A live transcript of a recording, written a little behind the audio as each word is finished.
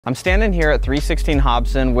I'm standing here at 316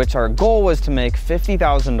 Hobson, which our goal was to make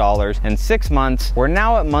 $50,000 in 6 months. We're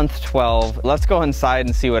now at month 12. Let's go inside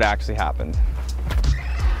and see what actually happened.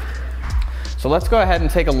 So let's go ahead and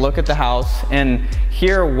take a look at the house and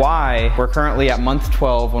hear why we're currently at month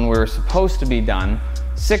 12 when we were supposed to be done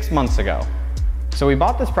 6 months ago. So we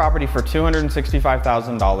bought this property for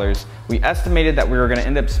 $265,000. We estimated that we were gonna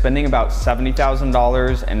end up spending about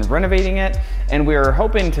 $70,000 in renovating it, and we were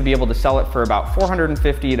hoping to be able to sell it for about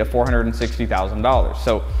 $450,000 to $460,000.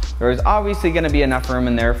 So there was obviously gonna be enough room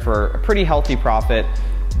in there for a pretty healthy profit,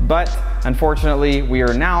 but unfortunately, we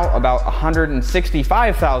are now about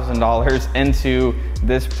 $165,000 into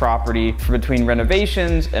this property between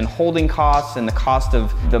renovations and holding costs and the cost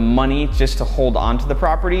of the money just to hold on to the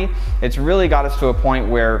property. It's really got us to a point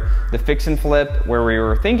where the fix and flip, where we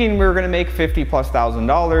were thinking we were gonna make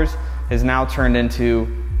 $50,000+ has now turned into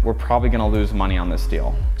we're probably gonna lose money on this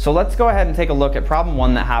deal. So let's go ahead and take a look at problem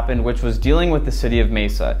one that happened, which was dealing with the city of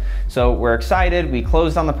Mesa. So we're excited, we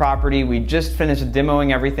closed on the property, we just finished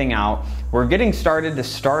demoing everything out. We're getting started to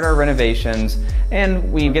start our renovations,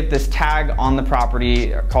 and we get this tag on the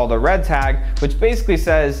property called a red tag, which basically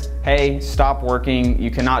says, hey, stop working. You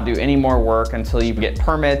cannot do any more work until you get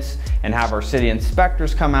permits and have our city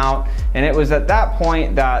inspectors come out. And it was at that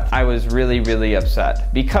point that I was really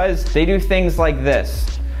upset, because they do things like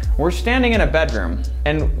this. We're standing in a bedroom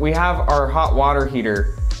and we have our hot water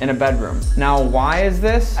heater in a bedroom. Now, why is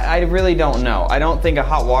this? I really don't know. I don't think a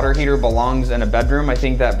hot water heater belongs in a bedroom. I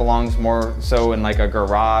think that belongs more so in like a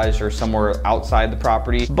garage or somewhere outside the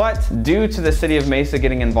property. But due to the city of Mesa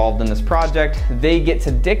getting involved in this project, they get to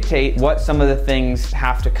dictate what some of the things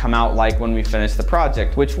have to come out like when we finish the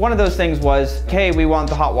project, which one of those things was, okay, we want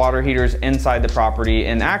the hot water heaters inside the property.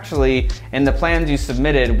 And actually, in the plans you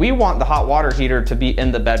submitted, we want the hot water heater to be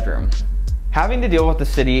in the bedroom. Having to deal with the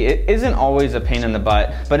city, it isn't always a pain in the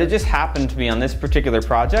butt, but it just happened to be on this particular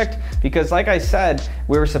project because, like I said,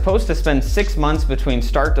 we were supposed to spend 6 months between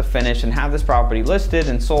start to finish and have this property listed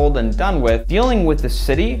and sold and done with. Dealing with the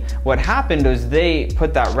city, what happened was they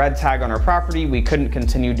put that red tag on our property. We couldn't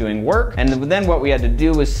continue doing work. And then what we had to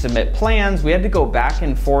do was submit plans. We had to go back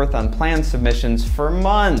and forth on plan submissions for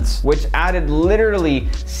months, which added literally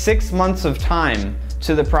 6 months of time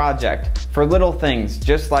to the project for little things,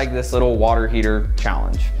 just like this little water heater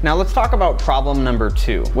challenge. Now let's talk about problem number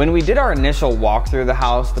 2. When we did our initial walk through the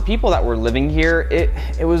house, the people that were living here,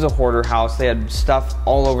 it was a hoarder house. They had stuff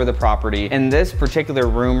all over the property. In this particular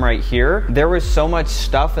room right here, there was so much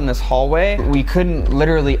stuff in this hallway, we couldn't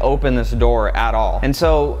literally open this door at all. And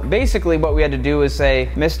so basically what we had to do was say,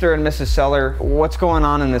 Mr. and Mrs. Seller, what's going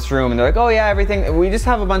on in this room? And they're like, oh yeah, everything, we just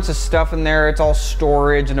have a bunch of stuff in there. It's all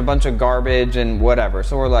storage and a bunch of garbage and whatever.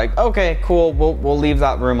 So we're like, okay, cool, we'll leave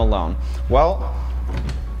that room alone. Well,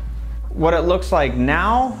 what it looks like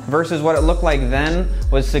now versus what it looked like then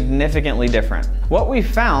was significantly different. What we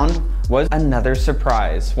found was another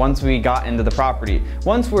surprise once we got into the property.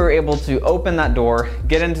 Once we were able to open that door,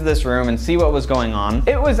 get into this room and see what was going on,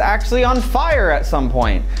 it was actually on fire at some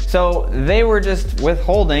point. So they were just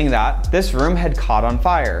withholding that this room had caught on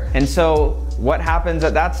fire. And so what happens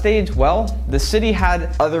at that stage? Well, the city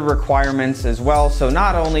had other requirements as well. So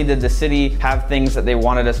not only did the city have things that they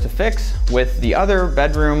wanted us to fix with the other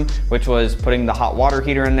bedroom, which was putting the hot water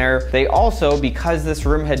heater in there, they also, because this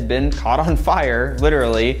room had been caught on fire,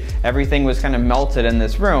 literally, everything was kind of melted in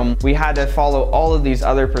this room, we had to follow all of these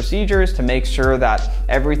other procedures to make sure that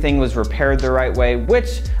everything was repaired the right way,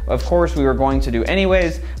 which of course we were going to do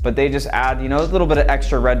anyways, but they just add, you know, a little bit of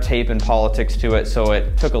extra red tape and politics to it, so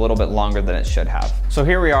it took a little bit longer than it should have. So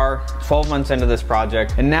here we are, 12 months into this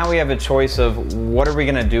project, and now we have a choice of what are we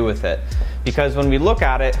gonna do with it? Because when we look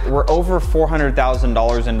at it, we're over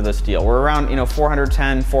 $400,000 into this deal. We're around, you know,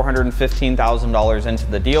 $410,000, $415,000 into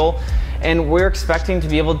the deal. And we're expecting to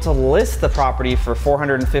be able to list the property for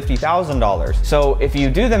 $450,000. So if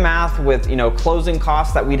you do the math with, you know, closing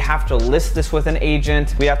costs that we'd have to list this with an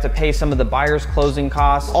agent, we'd have to pay some of the buyer's closing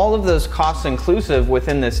costs, all of those costs inclusive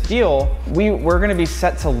within this deal, we're gonna be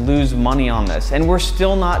set to lose money on this. And we're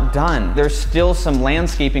still not done. There's still some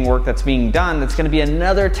landscaping work that's being done that's gonna be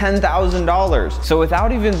another $10,000. So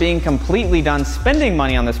without even being completely done spending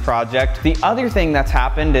money on this project, the other thing that's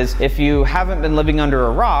happened is if you haven't been living under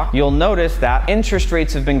a rock, you'll notice that interest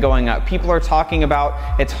rates have been going up. People are talking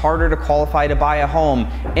about it's harder to qualify to buy a home.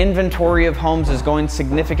 Inventory of homes is going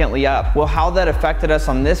significantly up. Well, how that affected us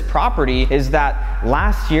on this property is that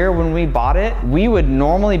last year when we bought it, we would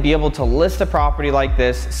normally be able to list a property like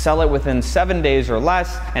this, sell it within 7 days or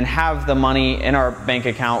less, and have the money in our bank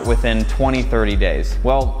account within 20, 30 days.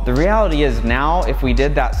 Well, the reality reality is now, if we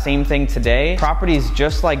did that same thing today, properties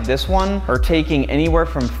just like this one are taking anywhere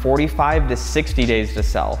from 45 to 60 days to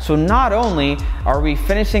sell. So not only are we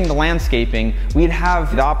finishing the landscaping, we'd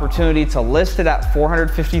have the opportunity to list it at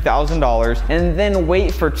 $450,000 and then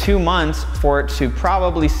wait for 2 months for it to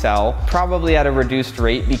probably sell, probably at a reduced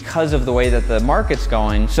rate because of the way that the market's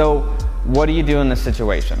going. So what do you do in this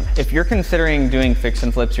situation? If you're considering doing fix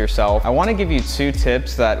and flips yourself, I want to give you 2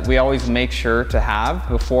 tips that we always make sure to have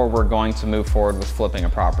before we're going to move forward with flipping a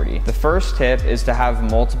property. The first tip is to have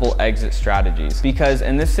multiple exit strategies, because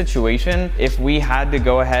in this situation, if we had to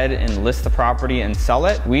go ahead and list the property and sell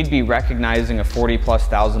it, we'd be recognizing a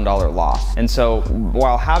 $40,000+ loss. And so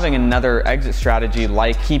while having another exit strategy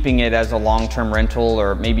like keeping it as a long-term rental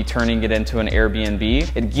or maybe turning it into an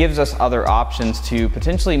Airbnb, it gives us other options to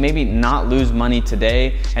potentially maybe not lose money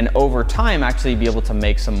today and over time actually be able to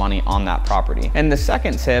make some money on that property. And the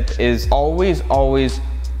second tip is always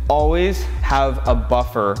have a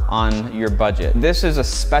buffer on your budget. This is a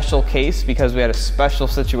special case because we had a special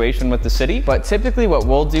situation with the city, but typically what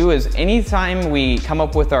we'll do is anytime we come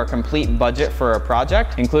up with our complete budget for a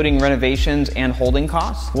project, including renovations and holding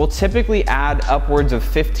costs, we'll typically add upwards of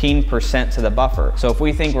 15% to the buffer. So if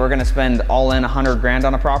we think we're gonna spend all in 100 grand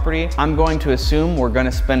on a property, I'm going to assume we're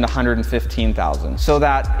gonna spend 115,000. So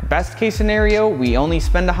that best case scenario, we only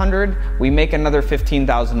spend 100, we make another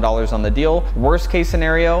 $15,000 on the deal. Worst case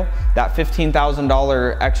scenario, that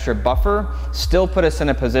 $15,000 extra buffer still put us in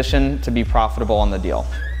a position to be profitable on the deal.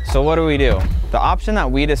 So what do? The option that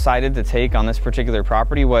we decided to take on this particular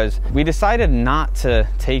property was we decided not to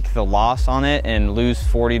take the loss on it and lose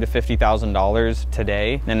 $40,000 to $50,000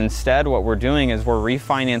 today. And instead what we're doing is we're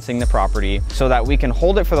refinancing the property so that we can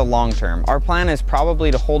hold it for the long term. Our plan is probably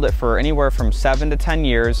to hold it for anywhere from 7 to 10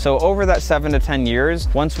 years. So over that 7 to 10 years,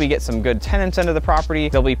 once we get some good tenants into the property,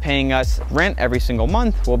 they'll be paying us rent every single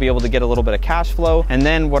month. We'll be able to get a little bit of cash flow. And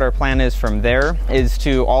then what our plan is from there is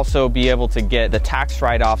to also be able to get the tax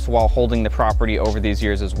write-offs while holding the property over these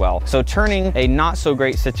years as well. So turning a not so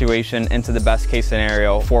great situation into the best case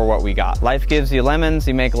scenario for what we got. Life gives you lemons,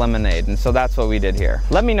 you make lemonade. And so that's what we did here.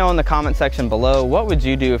 Let me know in the comment section below, what would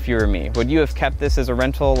you do if you were me? Would you have kept this as a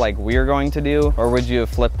rental like we're going to do? Or would you have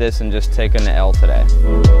flipped this and just taken the L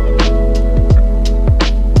today?